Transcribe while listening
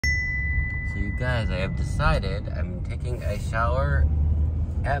So you guys, I have decided I'm taking a shower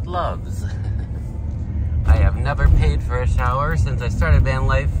at Love's. I have never paid for a shower since I started van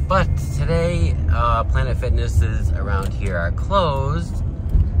life, but today Planet Fitnesses around here are closed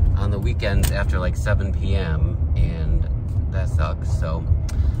on the weekends after like 7 p.m. and that sucks. So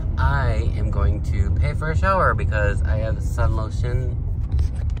I am going to pay for a shower because I have sun lotion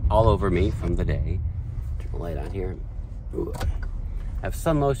all over me from the day. Turn the light on here. Ooh. I have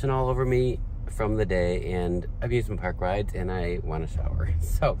sun lotion all over me from the day and amusement park rides, and I want a shower.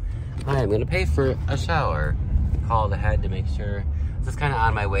 So I am gonna pay for a shower. Called ahead to make sure. This is kind of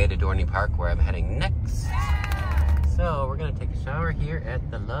on my way to Dorney Park where I'm heading next. So we're gonna take a shower here at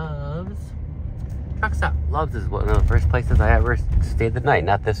the Love's truck stop. Love's is one of the first places I ever stayed the night.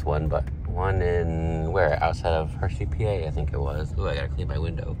 Not this one, but one in where? Outside of Hershey, PA, I think it was. Ooh, I gotta clean my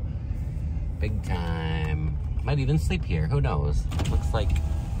window. Big time. Might even sleep here, who knows? Looks like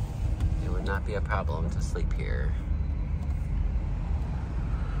it would not be a problem to sleep here.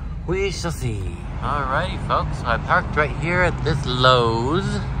 We shall see. Alrighty folks, so I parked right here at this Lowe's.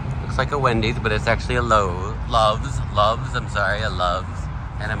 Looks like a Wendy's, but it's actually a Lowe's. Love's, I'm sorry, a Love's.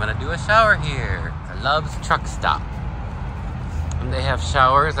 And I'm gonna do a shower here. It's a Love's truck stop. And they have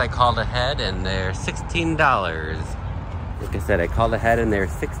showers, I called ahead, and they're $16. Like I said, I called ahead and they're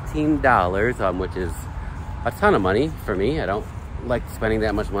 $16, which is a ton of money for me. I don't like spending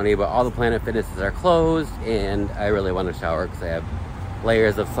that much money, but all the Planet Fitnesses are closed and I really want to shower because I have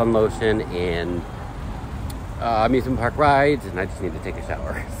layers of sun lotion and amusement park rides, and I just need to take a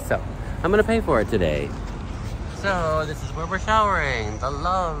shower. So I'm gonna pay for it today. So this is where we're showering, the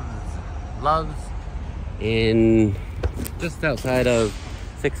Love's in just outside of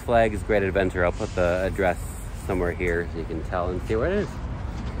Six Flags Great Adventure. I'll put the address somewhere here so you can tell and see where it is.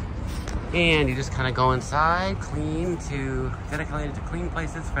 And you just kind of go inside, dedicated to clean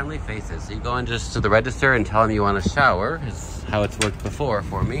places, friendly faces. So you go in just to the register and tell them you want a shower, is how it's worked before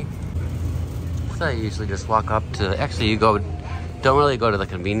for me. So I usually just walk up to, actually you don't really go to the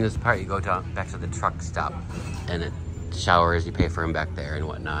convenience part, you go back to the truck stop. And it showers, you pay for them back there and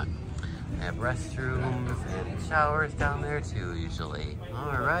whatnot. They have restrooms and showers down there too, usually.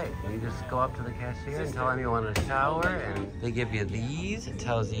 All right, you just go up to the cashier and tell them you want a shower, and they give you these. It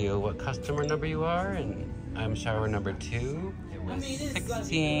tells you what customer number you are, and I'm shower number 2. It was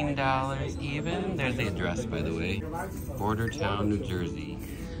 $16 even. There's the address, by the way. Bordentown, New Jersey.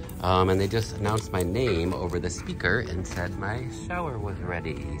 And they just announced my name over the speaker and said my shower was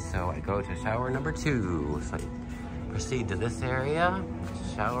ready. So I go to shower number 2. So proceed to this area,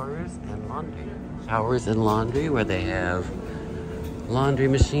 showers and laundry. Showers and laundry, where they have laundry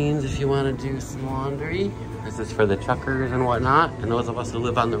machines if you want to do some laundry. This is for the truckers and whatnot, and those of us who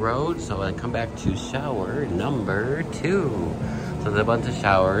live on the road. So I come back to shower number 2. So there's a bunch of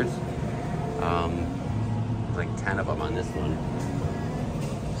showers, like 10 of them on this one.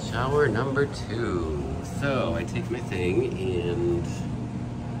 Shower number 2. So I take my thing and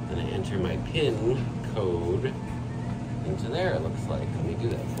then I enter my PIN code into there, it looks like. Let me do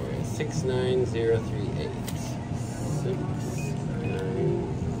that for you. 69038.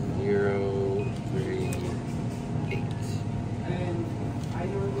 69038.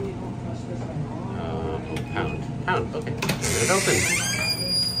 Pound. Okay.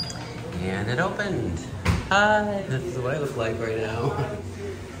 And it opened. Hi. This is what I look like right now.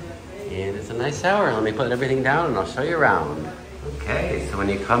 And it's a nice shower. Let me put everything down and I'll show you around. Okay, so when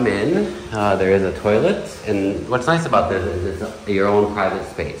you come in, there is a toilet, and what's nice about this is it's your own private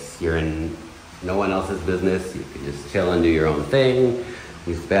space. You're in no one else's business. You can just chill and do your own thing,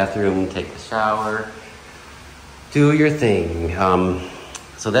 use the bathroom, take a shower, do your thing.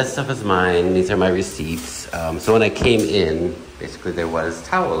 So that stuff is mine. These are my receipts. So when I came in, basically there was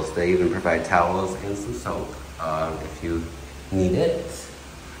towels. They even provide towels and some soap if you need it.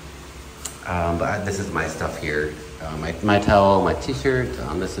 But this is my stuff here. My towel, my t-shirt,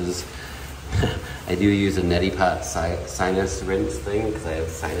 this is, I do use a neti pot sinus rinse thing because I have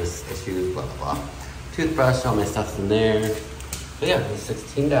sinus issues, blah, blah, blah. Toothbrush, all my stuff's in there. But yeah, it's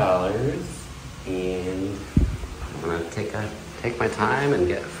 $16, and I'm gonna take my time and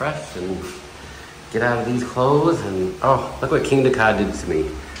get fresh and get out of these clothes, and oh, look what King Dakar did to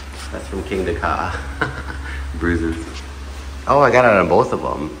me. That's from King Dakar. Bruises. Oh, I got it on both of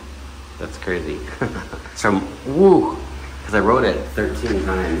them. That's crazy. It's from, woo, because I rode it 13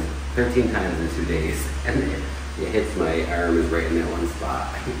 times in 2 days. And it hits my arm is right in that one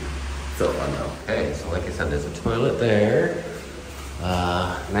spot. So fun though. Okay, so like I said, there's a toilet there.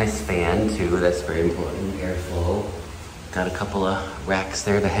 Nice fan too, that's very important, airflow. Got a couple of racks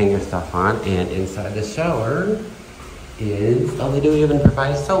there to hang your stuff on. And inside the shower is, oh, they do even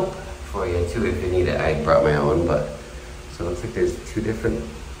provide soap for you too if you need it. I brought my own, but so it looks like there's two different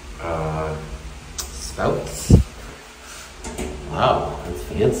spouts. Wow, that's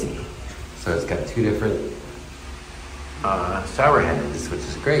fancy. So it's got two different shower heads, which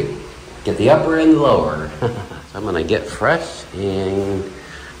is great. Get the upper and the lower. So I'm gonna get fresh, and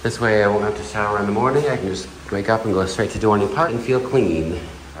this way I won't have to shower in the morning. I can just wake up and go straight to Dorney Park and feel clean.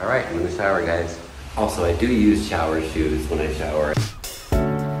 All right, I'm in the shower, guys. Also, I do use shower shoes when I shower.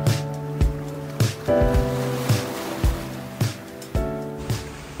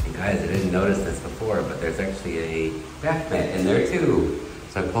 And guys, I didn't notice this before, but there's actually a bath mat in there too.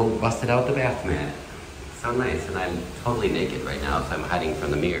 So I busted out the bath mat. So nice, and I'm totally naked right now, so I'm hiding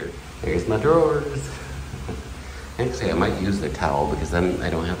from the mirror. There's my drawers. Actually, I might use the towel because then I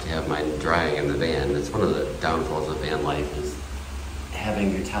don't have to have mine drying in the van. That's one of the downfalls of van life, is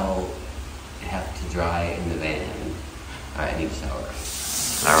having your towel have to dry in the van. All right, I need a shower.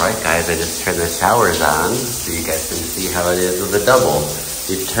 All right, guys, I just turned the showers on so you guys can see how it is with a double.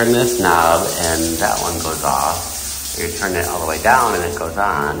 You turn this knob and that one goes off. You turn it all the way down and it goes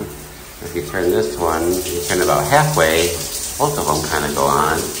on. If you turn this one, you turn about halfway, both of them kind of go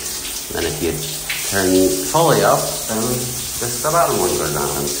on. And then if you turn fully up, then just the bottom one goes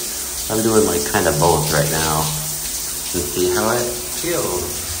on. So I'm doing like kind of both right now and see how it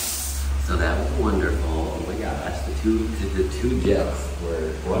feels. So that was wonderful. Oh my gosh, the two jets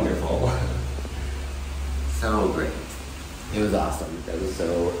were wonderful. So great. It was awesome. It was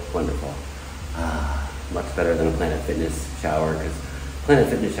so wonderful. Much better than a Planet Fitness shower, because Planet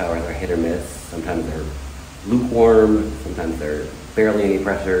Fitness showers are hit or miss. Sometimes they're lukewarm, sometimes they're barely any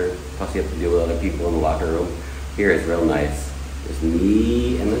pressure, plus you have to deal with other people in the locker room. Here is real nice. Just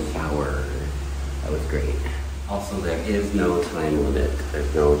me in the shower. That was great. Also, there is no time limit.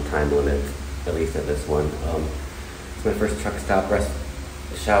 There's no time limit, at least at this one. It's my first truck stop rest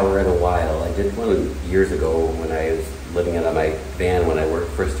shower in a while. I did one years ago when I was living out of my van when I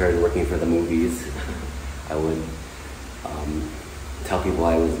first started working for the movies. I would tell people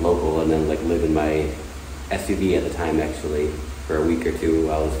I was local and then like live in my SUV at the time, actually, for a week or two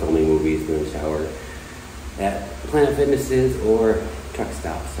while I was filming movies and then shower at Planet Fitnesses or truck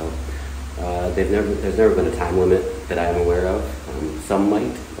stops. So there's never been a time limit that I'm aware of. Some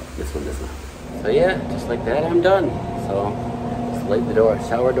might, but this one does not. So yeah, just like that, I'm done. So just leave the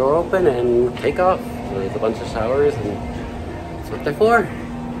shower door open and take off. So there's a bunch of showers, and that's what they're for.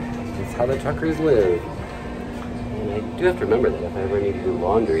 That's how the truckers live. And I do have to remember that if I ever need to do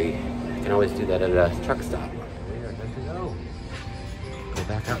laundry, I can always do that at a truck stop. We are good to go. Go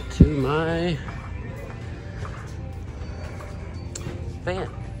back out to my van.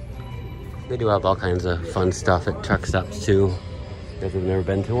 They do have all kinds of fun stuff at truck stops too. You guys have never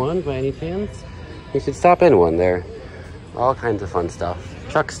been to one by any chance? You should stop in one there. All kinds of fun stuff.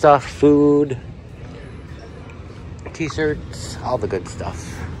 Truck stuff, food, t-shirts, all the good stuff.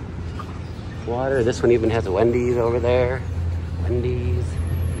 Water. This one even has a Wendy's over there. Wendy's.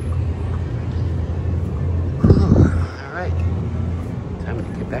 All right. Time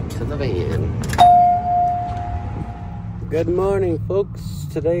to get back to the van. Good morning, folks.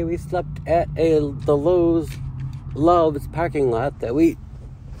 Today we slept at the Love's parking lot that we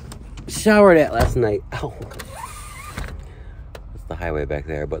showered at last night. Ow. That's the highway back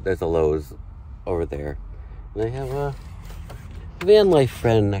there, but there's a Lowe's over there. And I have a van life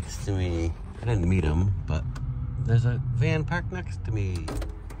friend next to me. I didn't meet him, but there's a van parked next to me.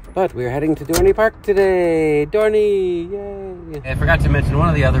 But we're heading to Dorney Park today. Dorney, yay! I forgot to mention one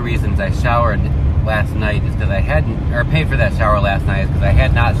of the other reasons I showered last night is because I hadn't, or paid for that shower last night, is because I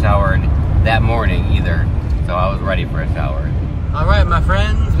had not showered that morning either. So I was ready for a shower. All right, my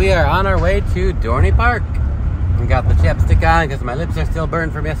friends, we are on our way to Dorney Park. We got the chapstick on because my lips are still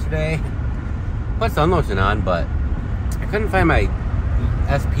burned from yesterday. Put sun lotion on, but I couldn't find my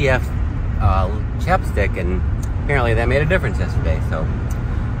SPF chapstick, and apparently that made a difference yesterday. So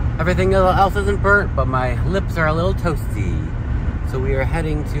everything else isn't burnt, but my lips are a little toasty. So we are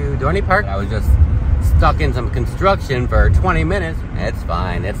heading to Dorney Park. I was just stuck in some construction for 20 minutes. It's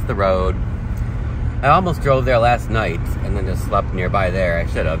fine, it's the road. I almost drove there last night and then just slept nearby there. I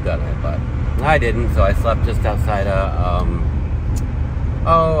should have done it, but I didn't. So I slept just outside of,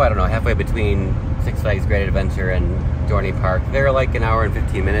 I don't know, halfway between Six Flags Great Adventure and Dorney Park. They're like an hour and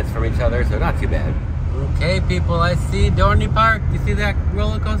 15 minutes from each other, so not too bad. Okay, people, I see Dorney Park. You see that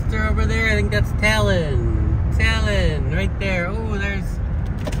roller coaster over there? I think that's Talon. Talon, right there. Oh, there's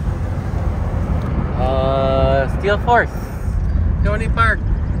Steel Force. Dorney Park.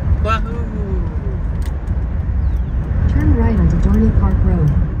 Wahoo! Turn right onto Dorney Park Road.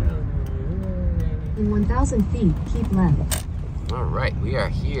 In 1,000 feet, keep left. All right, we are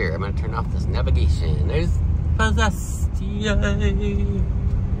here. I'm gonna turn off this navigation. There's possessed. Yay.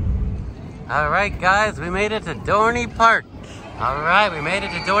 All right, guys, we made it to Dorney Park. All right, we made it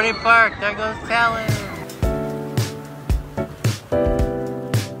to Dorney Park. There goes Talon.